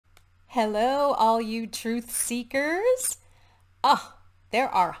Hello, all you truth seekers. Oh, there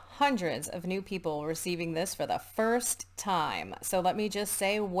are hundreds of new people receiving this for the first time. So let me just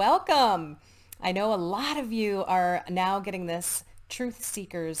say welcome. I know a lot of you are now getting this truth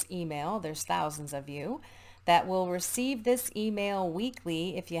seekers email. There's thousands of you that will receive this email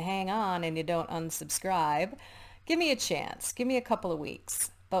weekly if you hang on and you don't unsubscribe. Give me a chance. Give me a couple of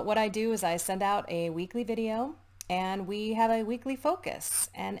weeks. But what I do is I send out a weekly video and we have a weekly focus,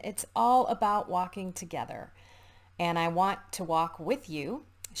 and it's all about walking together. And I want to walk with you,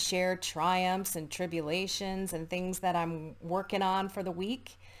 share triumphs and tribulations and things that I'm working on for the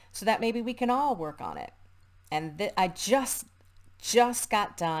week so that maybe we can all work on it. And I just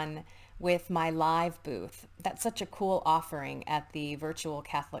got done with my live booth. That's such a cool offering at the virtual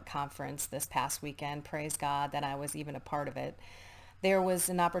Catholic conference this past weekend. Praise God that I was even a part of it. There was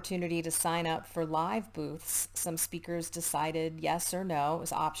an opportunity to sign up for live booths. Some speakers decided yes or no. It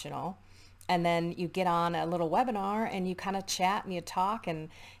was optional. And then you get on a little webinar and you kind of chat and you talk and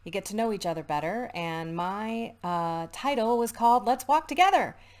you get to know each other better. And my title was called Let's Walk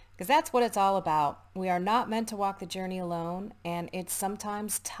Together, because that's what it's all about. We are not meant to walk the journey alone, and it's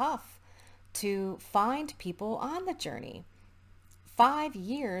sometimes tough to find people on the journey. 5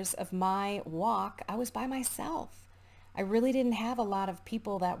 years of my walk, I was by myself. I really didn't have a lot of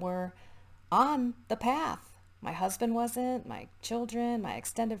people that were on the path. My husband wasn't, my children, my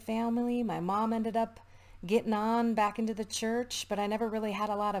extended family. My mom ended up getting on back into the church, but I never really had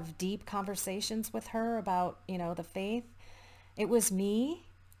a lot of deep conversations with her about, the faith. It was me,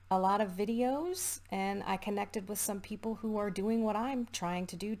 a lot of videos, and I connected with some people who are doing what I'm trying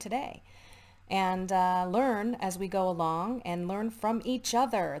to do today. And learn as we go along and learn from each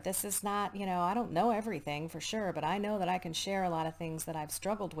other. This is not, I don't know everything for sure, but I know that I can share a lot of things that I've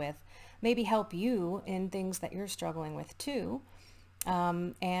struggled with, maybe help you in things that you're struggling with too.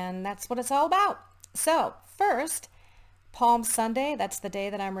 And that's what it's all about. So first, Palm Sunday, that's the day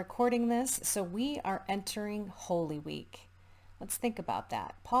that I'm recording this. So we are entering Holy Week. Let's think about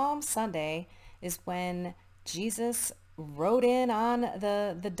that. Palm Sunday is when Jesus rode in on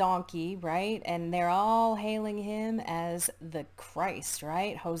the donkey, right? And they're all hailing him as the Christ,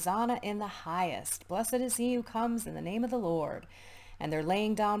 right? Hosanna in the highest. Blessed is he who comes in the name of the Lord. And they're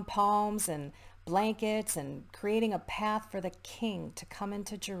laying down palms and blankets and creating a path for the king to come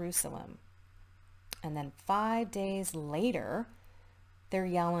into Jerusalem. And then 5 days later, they're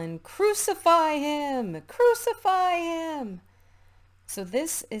yelling, "Crucify him! Crucify him!" So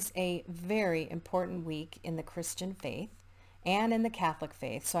this is a very important week in the Christian faith and in the Catholic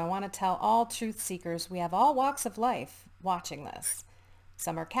faith. So I want to tell all truth seekers, we have all walks of life watching this.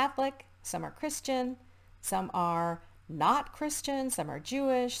 Some are Catholic, some are Christian, some are not Christian, some are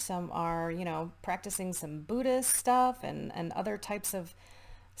Jewish, some are, practicing some Buddhist stuff and other types of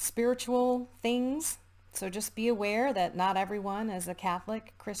spiritual things. So just be aware that not everyone is a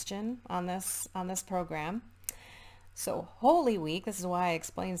Catholic Christian on this program. So Holy Week, this is why I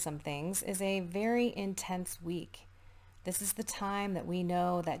explained some things, is a very intense week. This is the time that we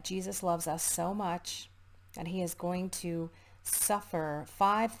know that Jesus loves us so much that he is going to suffer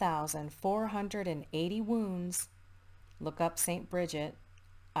 5,480 wounds. Look up St. Bridget.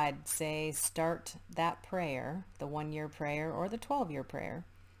 I'd say start that prayer, the 1-year prayer or the 12-year prayer.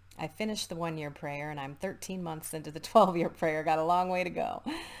 I finished the 1-year prayer and I'm 13 months into the 12-year prayer. Got a long way to go,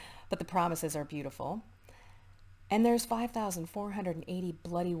 but the promises are beautiful. And there's 5,480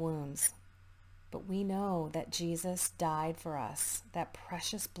 bloody wounds. But we know that Jesus died for us. That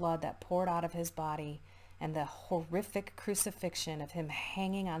precious blood that poured out of his body and the horrific crucifixion of him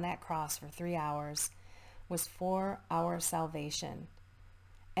hanging on that cross for 3 hours was for our salvation.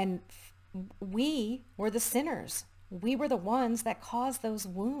 And we were the sinners. We were the ones that caused those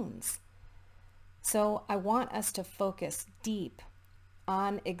wounds. So I want us to focus deep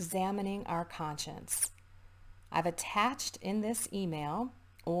on examining our conscience. I've attached in this email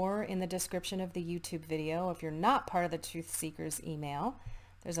or in the description of the YouTube video, if you're not part of the Truth Seekers email,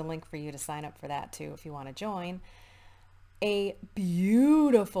 there's a link for you to sign up for that too if you want to join, a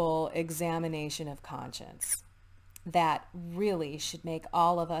beautiful examination of conscience that really should make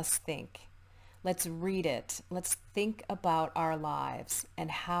all of us think. Let's read it. Let's think about our lives and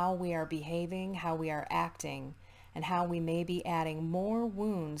how we are behaving, how we are acting, and how we may be adding more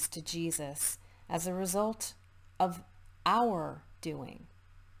wounds to Jesus as a result of our doing.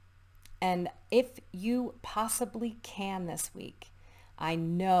 And if you possibly can this week, I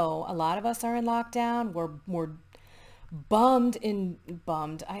know a lot of us are in lockdown. We're bummed.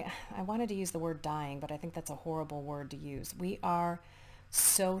 I wanted to use the word dying, but I think that's a horrible word to use. We are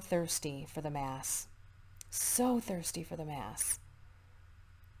so thirsty for the Mass. So thirsty for the Mass.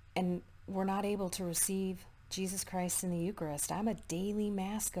 and we're not able to receive Jesus Christ in the Eucharist. I'm a daily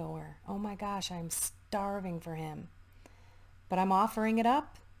Mass goer. Oh my gosh, I'm starving for him. But I'm offering it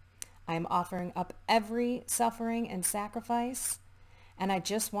up. I'm offering up every suffering and sacrifice. And I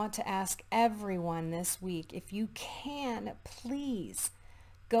just want to ask everyone this week, if you can, please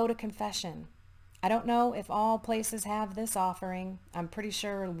go to confession. I don't know if all places have this offering. I'm pretty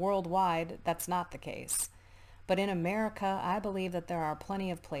sure worldwide that's not the case. But in America, I believe that there are plenty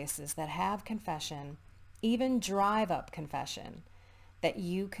of places that have confession, even drive-up confession, that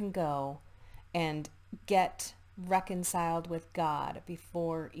you can go and get reconciled with God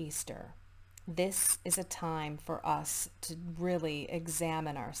before Easter. This is a time for us to really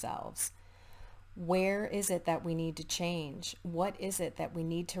examine ourselves. Where is it that we need to change? What is it that we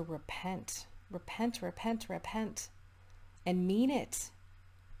need to repent? Repent, repent, repent, and mean it.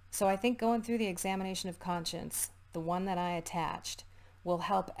 So I think going through the examination of conscience, the one that I attached, will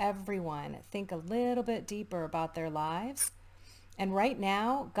help everyone think a little bit deeper about their lives. And right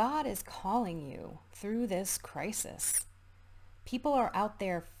now, God is calling you through this crisis. People are out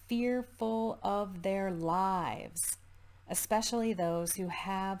there fearful of their lives, especially those who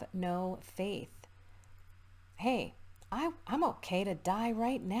have no faith. Hey, I'm okay to die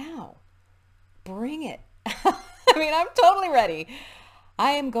right now. Bring it. I mean, I'm totally ready.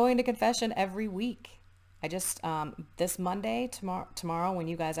 I am going to confession every week. I just, this Monday, tomorrow, when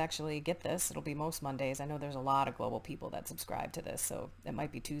you guys actually get this, it'll be most Mondays. I know there's a lot of global people that subscribe to this, so it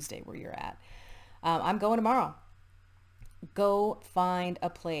might be Tuesday where you're at. I'm going tomorrow. Go find a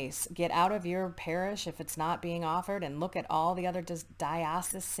place. Get out of your parish if it's not being offered, and look at all the other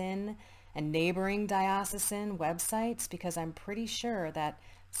diocesan and neighboring diocesan websites, because I'm pretty sure that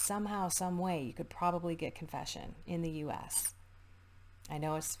somehow, some way, you could probably get confession in the U.S. I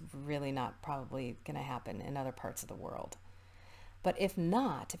know it's really not probably going to happen in other parts of the world. But if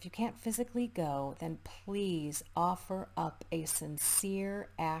not, if you can't physically go, then please offer up a sincere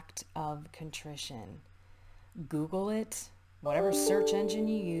act of contrition. Google it, whatever search engine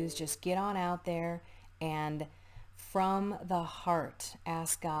you use, just get on out there and from the heart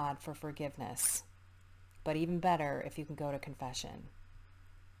ask God for forgiveness. But even better if you can go to confession.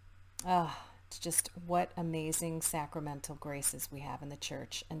 It's just what amazing sacramental graces we have in the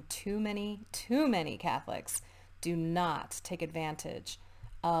church. And too many Catholics do not take advantage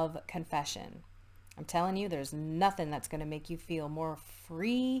of confession. I'm telling you, there's nothing that's going to make you feel more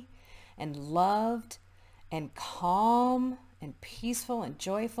free and loved and calm and peaceful and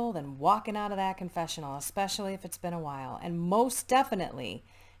joyful than walking out of that confessional, especially if it's been a while. And most definitely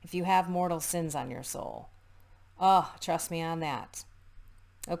if you have mortal sins on your soul. Oh, trust me on that.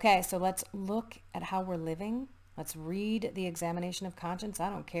 Okay, so let's look at how we're living. Let's read the examination of conscience. I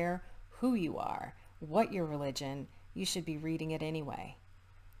don't care who you are, what your religion, you should be reading it anyway.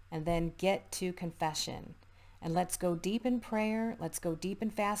 And then get to confession. And let's go deep in prayer. Let's go deep in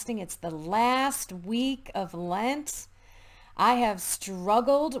fasting. It's the last week of Lent. I have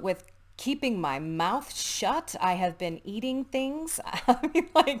struggled with keeping my mouth shut. I have been eating things. I mean,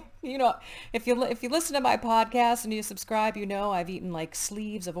 like, you know, if you listen to my podcast and you subscribe, you know I've eaten like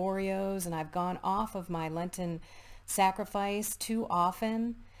sleeves of Oreos, and I've gone off of my Lenten sacrifice too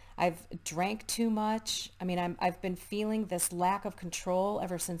often. I've drank too much. I mean, I've been feeling this lack of control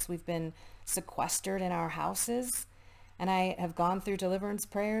ever since we've been sequestered in our houses. And I have gone through deliverance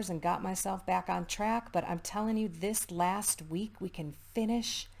prayers and got myself back on track. But I'm telling you, this last week we can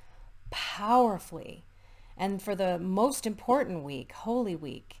finish powerfully. And for the most important week, Holy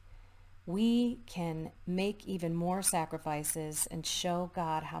Week, we can make even more sacrifices and show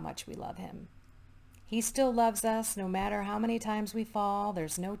God how much we love him. He still loves us no matter how many times we fall.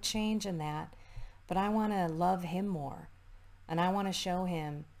 There's no change in that. But I want to love him more. And I want to show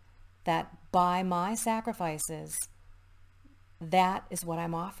him that by my sacrifices, that is what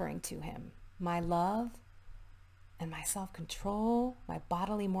I'm offering to him. My love and my self-control, my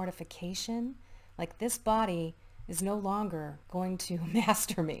bodily mortification. Like, this body is no longer going to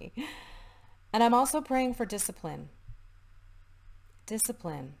master me. And I'm also praying for discipline.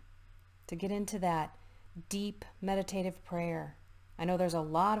 Discipline to get into that deep meditative prayer. I know there's a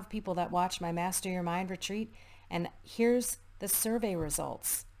lot of people that watch my Master Your Mind retreat, and here's the survey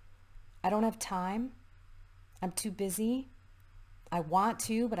results. I don't have time. I'm too busy. I want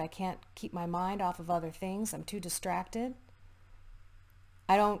to, but I can't keep my mind off of other things. I'm too distracted.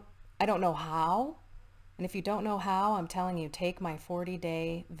 I don't know how. And if you don't know how, I'm telling you, take my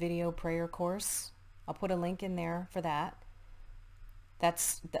 40-day video prayer course. I'll put a link in there for that.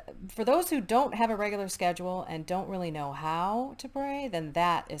 For those who don't have a regular schedule and don't really know how to pray, then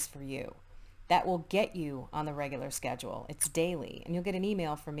that is for you. that will get you on the regular schedule. It's daily, and you'll get an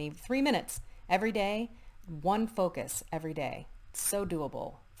email from me, 3 minutes every day, one focus every day. It's so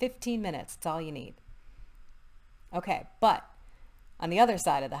doable. 15 minutes, it's all you need. Okay, but on the other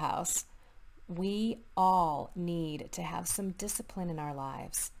side of the house, we all need to have some discipline in our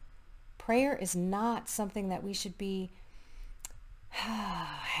lives. Prayer is not something that we should be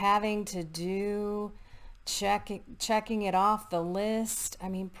having to do, checking it off the list. I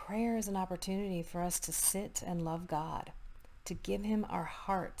mean, prayer is an opportunity for us to sit and love God, to give him our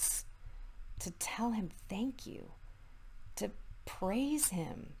hearts, to tell him thank you, to praise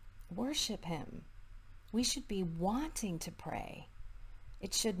him, worship him. We should be wanting to pray.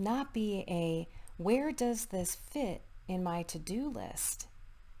 It should not be a, where does this fit in my to-do list?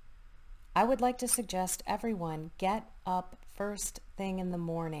 I would like to suggest everyone get up first thing in the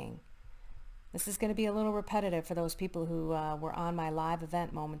morning. This is going to be a little repetitive for those people who were on my live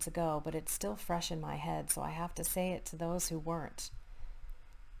event moments ago, but it's still fresh in my head, so I have to say it to those who weren't.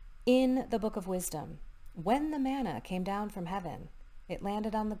 In the Book of Wisdom, when the manna came down from heaven, it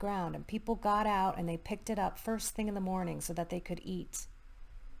landed on the ground and people got out and they picked it up first thing in the morning so that they could eat.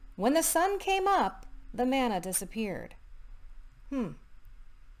 When the sun came up, the manna disappeared.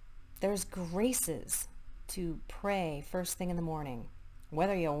 There's graces to pray first thing in the morning.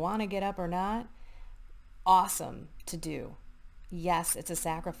 Whether you want to get up or not, awesome to do. Yes, it's a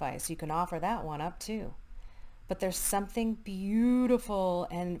sacrifice. You can offer that one up too. But there's something beautiful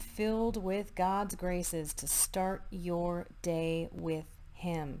and filled with God's graces to start your day with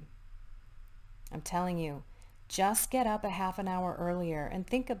him. I'm telling you, just get up a half an hour earlier and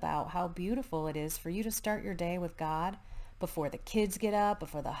think about how beautiful it is for you to start your day with God before the kids get up,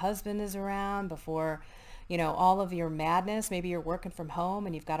 before the husband is around, before, all of your madness. Maybe you're working from home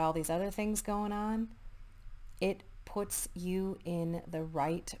and you've got all these other things going on. It puts you in the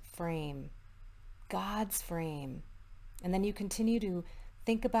right frame, God's frame. And then you continue to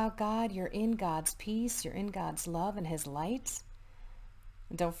think about God. You're in God's peace. You're in God's love and his light.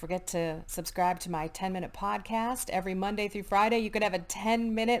 And don't forget to subscribe to my 10-minute podcast. Every Monday through Friday, you could have a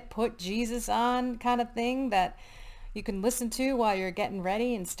 10-minute put Jesus on kind of thing that you can listen to while you're getting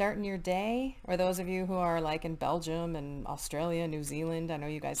ready and starting your day. Or those of you who are like in Belgium and Australia, New Zealand, I know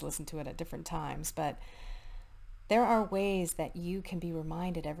you guys listen to it at different times, but there are ways that you can be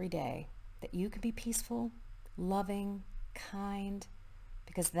reminded every day that you can be peaceful, loving, kind,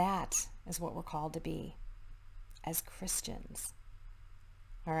 because that is what we're called to be as Christians.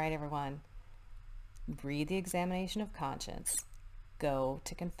 All right, everyone, read the examination of conscience, go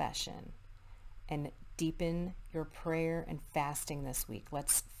to confession, and deepen your prayer and fasting this week.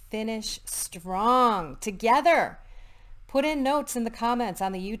 Let's finish strong together. Put in notes in the comments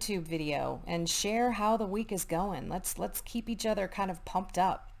on the YouTube video and share how the week is going. Let's keep each other kind of pumped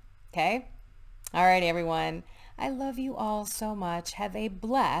up, okay? All right, everyone. I love you all so much. Have a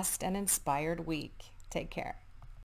blessed and inspired week. Take care.